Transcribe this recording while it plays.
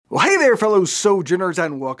there, fellow sojourners,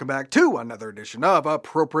 and welcome back to another edition of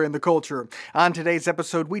Appropriating the Culture. On today's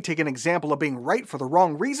episode, we take an example of being right for the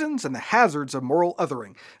wrong reasons and the hazards of moral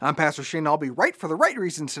othering. I'm Pastor Shane, and I'll be right for the right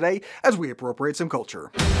reasons today as we appropriate some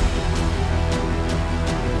culture.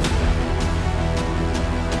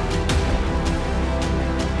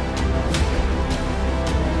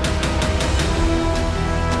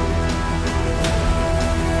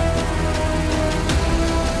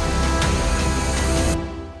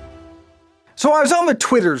 So I was on the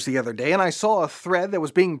Twitters the other day and I saw a thread that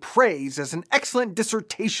was being praised as an excellent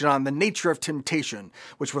dissertation on the nature of temptation,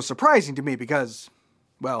 which was surprising to me because,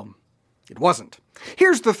 well, it wasn't.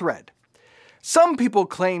 Here's the thread. Some people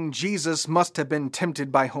claim Jesus must have been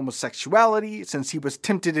tempted by homosexuality since he was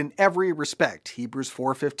tempted in every respect, Hebrews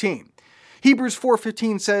 4:15. Hebrews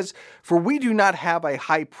 4:15 says, "For we do not have a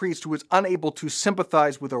high priest who is unable to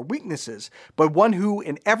sympathize with our weaknesses, but one who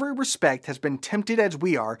in every respect has been tempted as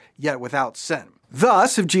we are, yet without sin."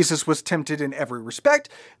 Thus, if Jesus was tempted in every respect,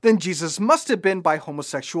 then Jesus must have been by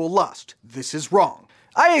homosexual lust. This is wrong.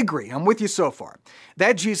 I agree, I'm with you so far.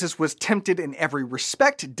 That Jesus was tempted in every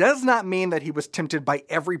respect does not mean that he was tempted by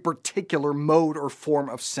every particular mode or form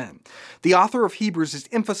of sin. The author of Hebrews is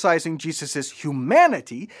emphasizing Jesus'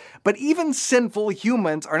 humanity, but even sinful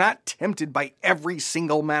humans are not tempted by every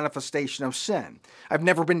single manifestation of sin. I've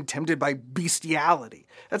never been tempted by bestiality.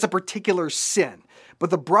 That's a particular sin. But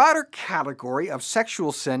the broader category of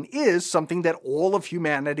sexual sin is something that all of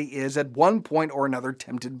humanity is at one point or another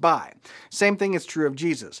tempted by. Same thing is true of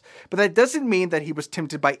Jesus. But that doesn't mean that he was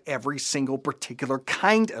tempted by every single particular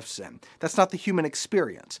kind of sin. That's not the human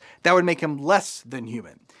experience. That would make him less than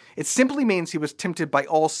human. It simply means he was tempted by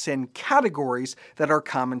all sin categories that are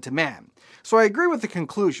common to man. So I agree with the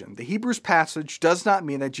conclusion. The Hebrews passage does not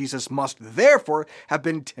mean that Jesus must therefore have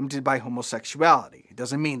been tempted by homosexuality. It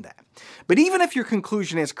doesn't mean that. But even if your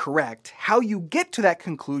conclusion is correct, how you get to that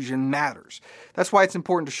conclusion matters. That's why it's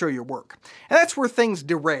important to show your work. And that's where things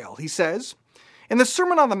derail. He says, in the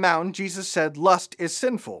Sermon on the Mount, Jesus said lust is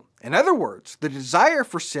sinful. In other words, the desire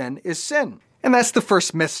for sin is sin. And that's the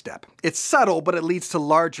first misstep. It's subtle, but it leads to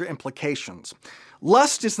larger implications.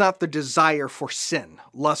 Lust is not the desire for sin.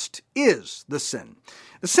 Lust is the sin.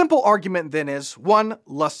 The simple argument then is, 1,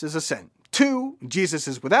 lust is a sin. 2, Jesus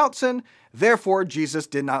is without sin, therefore Jesus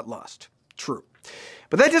did not lust. True.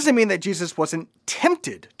 But that doesn't mean that Jesus wasn't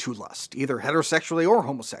tempted to lust, either heterosexually or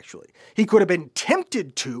homosexually. He could have been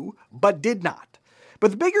tempted to, but did not.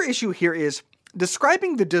 But the bigger issue here is,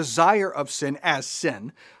 describing the desire of sin as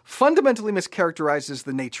sin fundamentally mischaracterizes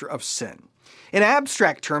the nature of sin. In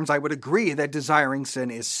abstract terms, I would agree that desiring sin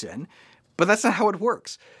is sin, but that's not how it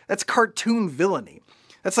works. That's cartoon villainy.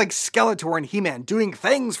 That's like Skeletor and He-Man doing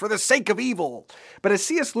things for the sake of evil. But as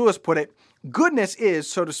C.S. Lewis put it, goodness is,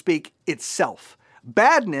 so to speak, itself.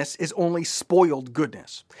 Badness is only spoiled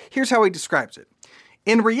goodness. Here's how he describes it.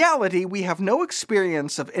 In reality, we have no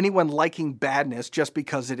experience of anyone liking badness just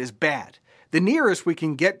because it is bad. The nearest we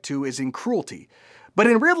can get to is in cruelty. But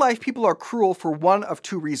in real life, people are cruel for one of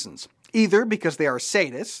two reasons. Either because they are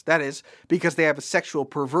sadists, that is, because they have a sexual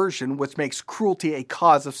perversion which makes cruelty a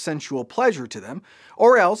cause of sensual pleasure to them,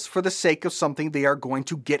 or else for the sake of something they are going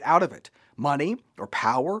to get out of it, money, or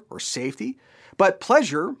power, or safety. But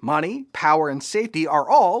pleasure, money, power, and safety are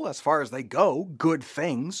all, as far as they go, good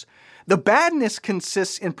things. The badness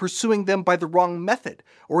consists in pursuing them by the wrong method,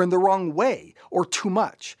 or in the wrong way, or too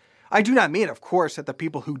much. I do not mean, of course, that the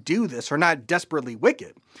people who do this are not desperately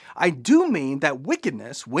wicked. I do mean that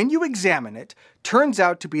wickedness, when you examine it, turns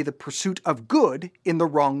out to be the pursuit of good in the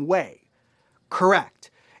wrong way. Correct.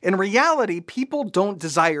 In reality, people don't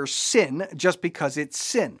desire sin just because it's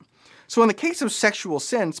sin. So in the case of sexual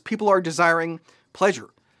sins, people are desiring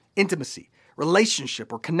pleasure, intimacy,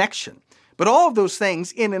 relationship, or connection. But all of those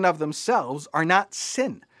things in and of themselves are not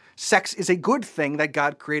sin. Sex is a good thing that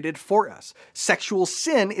God created for us. Sexual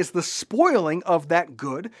sin is the spoiling of that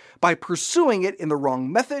good by pursuing it in the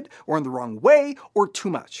wrong method or in the wrong way or too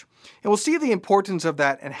much. And we'll see the importance of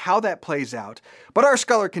that and how that plays out. But our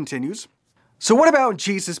scholar continues, so what about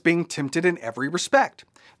Jesus being tempted in every respect?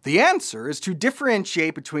 The answer is to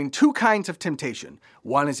differentiate between two kinds of temptation.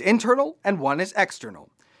 One is internal and one is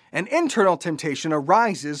external. An internal temptation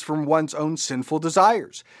arises from one's own sinful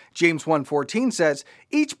desires. James 1:14 says,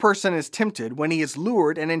 each person is tempted when he is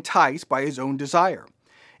lured and enticed by his own desire.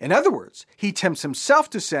 In other words, he tempts himself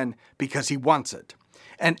to sin because he wants it.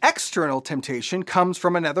 An external temptation comes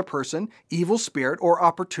from another person, evil spirit, or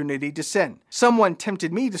opportunity to sin. Someone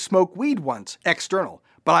tempted me to smoke weed once, external,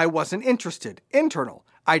 but I wasn't interested, internal.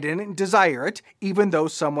 I didn't desire it, even though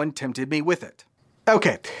someone tempted me with it.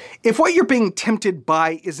 Okay, if what you're being tempted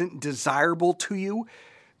by isn't desirable to you,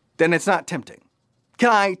 then it's not tempting.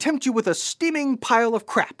 Can I tempt you with a steaming pile of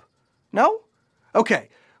crap? No? Okay,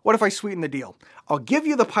 what if I sweeten the deal? I'll give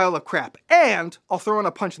you the pile of crap and I'll throw in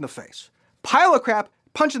a punch in the face. Pile of crap,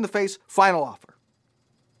 punch in the face, final offer.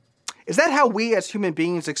 Is that how we as human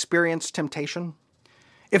beings experience temptation?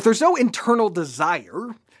 If there's no internal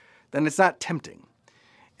desire, then it's not tempting.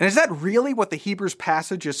 And is that really what the Hebrews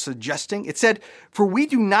passage is suggesting? It said, "For we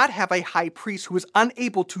do not have a high priest who is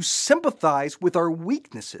unable to sympathize with our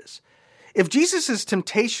weaknesses." If Jesus'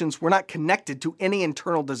 temptations were not connected to any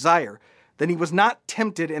internal desire, then he was not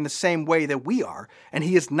tempted in the same way that we are, and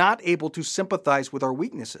he is not able to sympathize with our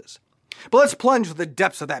weaknesses. But let's plunge to the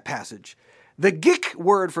depths of that passage. The Greek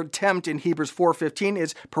word for tempt in Hebrews 4:15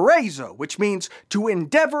 is peirazo, which means to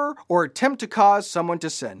endeavor or attempt to cause someone to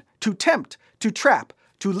sin, to tempt, to trap,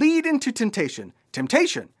 to lead into temptation.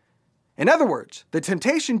 Temptation. In other words, the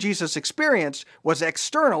temptation Jesus experienced was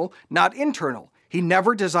external, not internal. He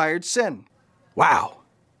never desired sin. Wow.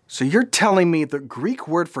 So you're telling me the Greek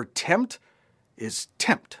word for tempt is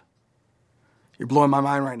tempt. You're blowing my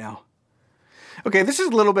mind right now. Okay, this is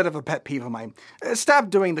a little bit of a pet peeve of mine. Stop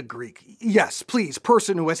doing the Greek. Yes, please,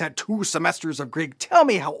 person who has had 2 semesters of Greek, tell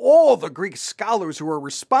me how all the Greek scholars who are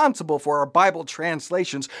responsible for our Bible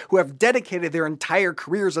translations, who have dedicated their entire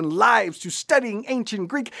careers and lives to studying ancient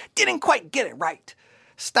Greek, didn't quite get it right.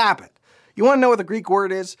 Stop it. You want to know what the Greek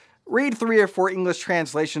word is? Read 3 or 4 English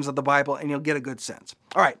translations of the Bible and you'll get a good sense.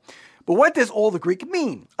 All right. But what does all the Greek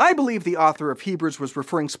mean? I believe the author of Hebrews was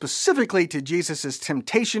referring specifically to Jesus'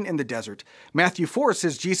 temptation in the desert. Matthew 4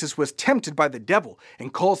 says Jesus was tempted by the devil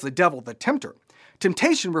and calls the devil the tempter.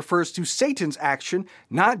 Temptation refers to Satan's action,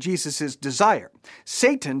 not Jesus' desire.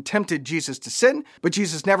 Satan tempted Jesus to sin, but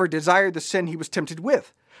Jesus never desired the sin he was tempted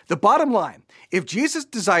with. The bottom line, if Jesus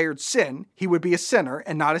desired sin, he would be a sinner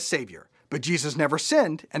and not a savior. But Jesus never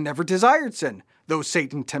sinned and never desired sin, though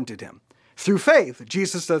Satan tempted him. Through faith,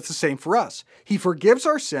 Jesus does the same for us. He forgives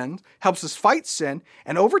our sins, helps us fight sin,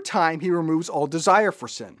 and over time, he removes all desire for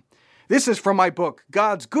sin. This is from my book,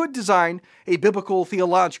 God's Good Design, a biblical,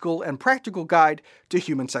 theological, and practical guide to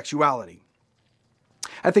human sexuality.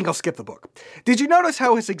 I think I'll skip the book. Did you notice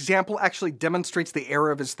how his example actually demonstrates the error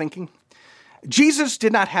of his thinking? Jesus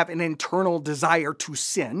did not have an internal desire to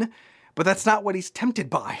sin, but that's not what he's tempted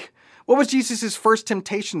by. What was Jesus' first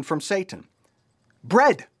temptation from Satan?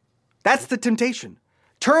 Bread. That's the temptation.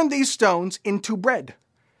 Turn these stones into bread.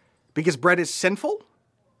 Because bread is sinful?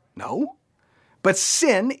 No. But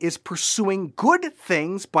sin is pursuing good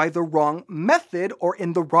things by the wrong method or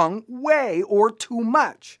in the wrong way or too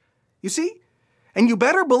much. You see? And you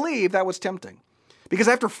better believe that was tempting. Because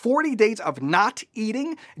after 40 days of not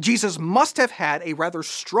eating, Jesus must have had a rather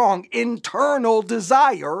strong internal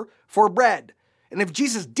desire for bread. And if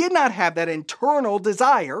Jesus did not have that internal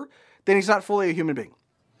desire, then he's not fully a human being.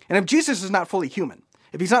 And if Jesus is not fully human,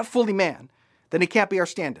 if he's not fully man, then he can't be our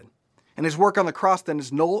stand-in. And his work on the cross then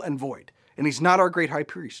is null and void. And he's not our great high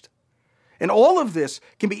priest. And all of this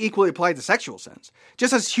can be equally applied to sexual sins.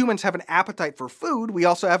 Just as humans have an appetite for food, we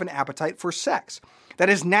also have an appetite for sex. That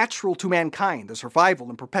is natural to mankind. The survival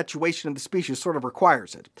and perpetuation of the species sort of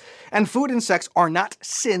requires it. And food and sex are not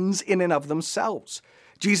sins in and of themselves.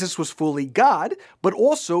 Jesus was fully God, but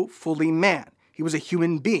also fully man. He was a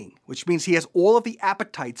human being, which means he has all of the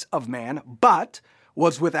appetites of man, but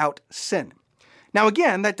was without sin. Now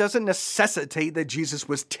again, that doesn't necessitate that Jesus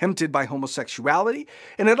was tempted by homosexuality,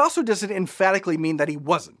 and it also doesn't emphatically mean that he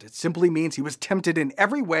wasn't. It simply means he was tempted in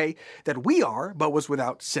every way that we are, but was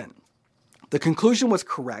without sin. The conclusion was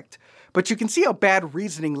correct, but you can see how bad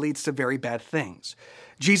reasoning leads to very bad things.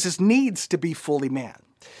 Jesus needs to be fully man,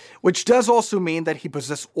 which does also mean that he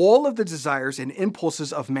possessed all of the desires and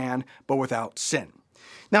impulses of man, but without sin.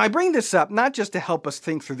 Now, I bring this up not just to help us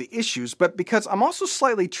think through the issues, but because I'm also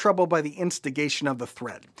slightly troubled by the instigation of the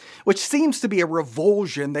thread, which seems to be a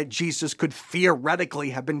revulsion that Jesus could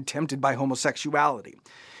theoretically have been tempted by homosexuality.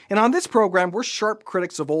 And on this program, we're sharp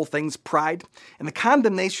critics of all things pride, and the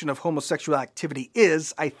condemnation of homosexual activity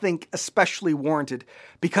is, I think, especially warranted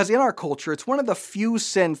because in our culture, it's one of the few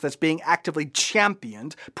sins that's being actively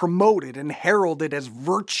championed, promoted, and heralded as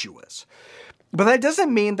virtuous. But that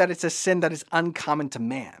doesn't mean that it's a sin that is uncommon to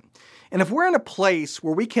man. And if we're in a place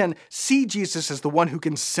where we can see Jesus as the one who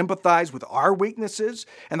can sympathize with our weaknesses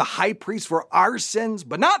and the high priest for our sins,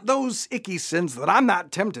 but not those icky sins that I'm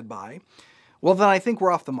not tempted by, well, then I think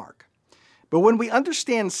we're off the mark. But when we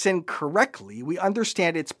understand sin correctly, we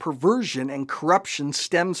understand its perversion and corruption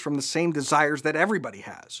stems from the same desires that everybody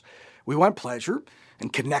has. We want pleasure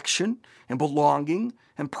and connection and belonging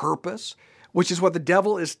and purpose, which is what the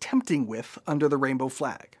devil is tempting with under the rainbow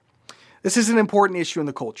flag. This is an important issue in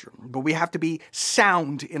the culture, but we have to be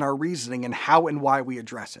sound in our reasoning and how and why we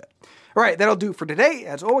address it. All right, that'll do it for today.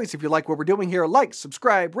 As always, if you like what we're doing here, like,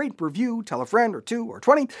 subscribe, rate, review, tell a friend or 2 or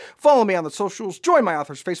 20, follow me on the socials, join my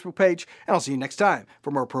author's Facebook page, and I'll see you next time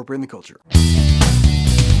for more Appropriate in the Culture.